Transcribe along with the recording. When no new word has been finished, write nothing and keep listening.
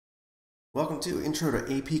Welcome to Intro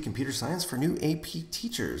to AP Computer Science for new AP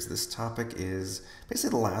teachers. This topic is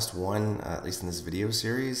basically the last one, at least in this video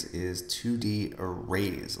series, is 2D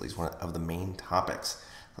arrays, at least one of the main topics.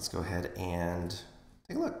 Let's go ahead and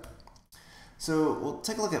take a look. So we'll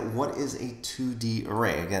take a look at what is a 2D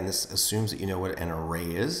array. Again, this assumes that you know what an array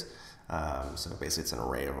is. So basically it's an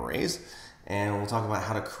array of arrays. And we'll talk about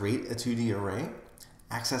how to create a 2D array,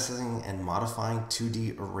 accessing and modifying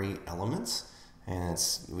 2D array elements. And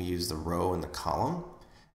we use the row and the column,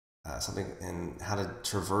 and how to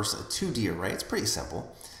traverse a 2D array. It's pretty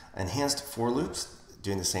simple. Enhanced for loops,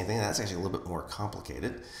 doing the same thing. That's actually a little bit more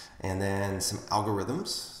complicated. And then some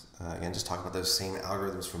algorithms. Again, just talk about those same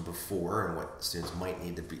algorithms from before and what students might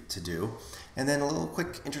need to do. And then a little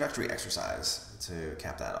quick introductory exercise to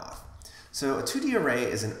cap that off. So a 2D array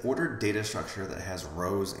is an ordered data structure that has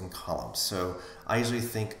rows and columns. So I usually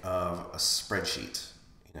think of a spreadsheet.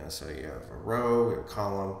 So you have a row, a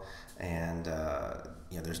column, and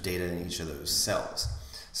there's data in each of those cells.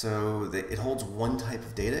 So it holds one type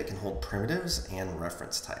of data. It can hold primitives and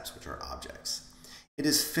reference types, which are objects. It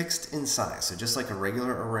is fixed in size. So just like a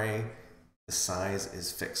regular array, the size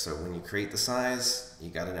is fixed. So when you create the size, you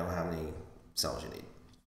got to know how many cells you need.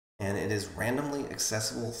 And it is randomly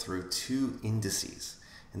accessible through two indices.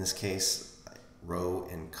 In this case, row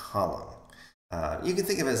and column. You can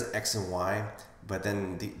think of it as X and Y, but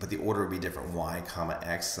the order would be different, Y comma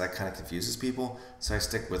X. So that kind of confuses people. So I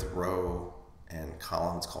stick with row and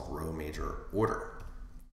column. It's called row major order.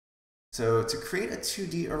 So to create a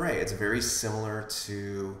 2D array, it's very similar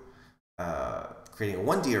to creating a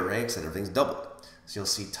 1D array, except everything's doubled. So you'll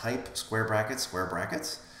see type, square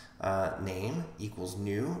brackets, name equals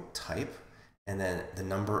new type, and then the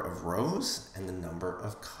number of rows and the number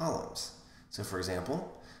of columns. So for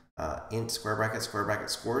example, int square bracket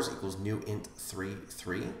scores equals new int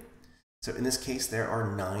 3. So in this case, there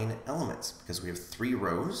are 9 elements because we have 3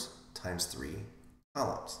 rows times 3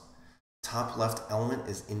 columns. Top left element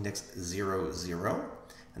is index 0, 0,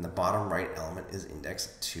 and the bottom right element is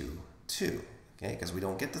index 2, 2. Okay, because we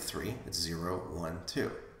don't get to 3, it's 0, 1,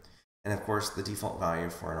 2. And of course, the default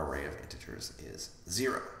value for an array of integers is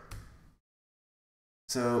 0.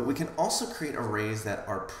 So we can also create arrays that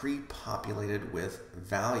are pre-populated with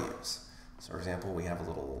values. So for example, we have a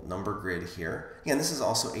little number grid here. Again, this is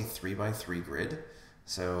also a 3x3 grid.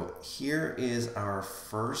 So here is our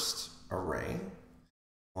first array,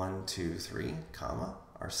 1, 2, 3, comma.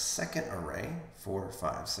 Our second array, 4,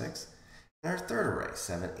 5, 6. And our third array,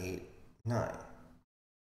 7, 8, 9.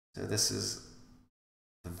 So this is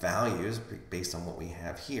the values based on what we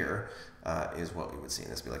have here is what we would see.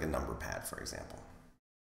 And this would be like a number pad, for example.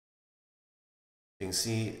 You can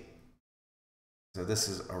see, so this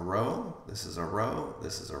is a row, this is a row,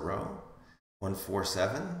 this is a row. 1, 4,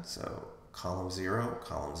 7, so column 0,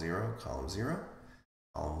 column 0, column 0.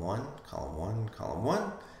 Column 1, column 1, column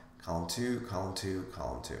 1. Column 2, column 2,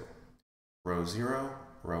 column 2. Row 0,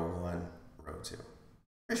 row 1, row 2.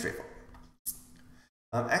 Very straightforward.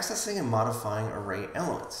 Accessing and modifying array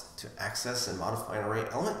elements. To access and modify an array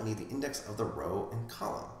element, you need the index of the row and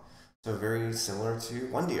column. So very similar to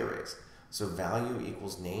 1D arrays. So value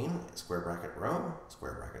equals name, square bracket row,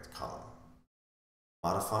 square bracket column.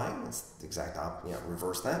 Modifying, it's the exact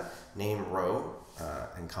reverse that. Name row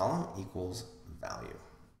and column equals value.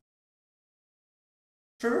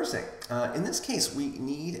 Traversing. In this case, we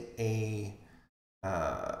need a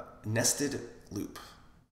nested loop.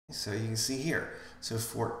 So you can see here. So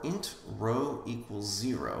for int row equals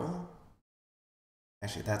 0,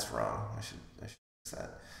 actually that's wrong. I should fix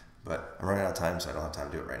that. But I'm running out of time, so I don't have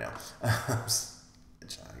time to do it right now. I guess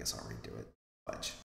I'll redo it. Fudge.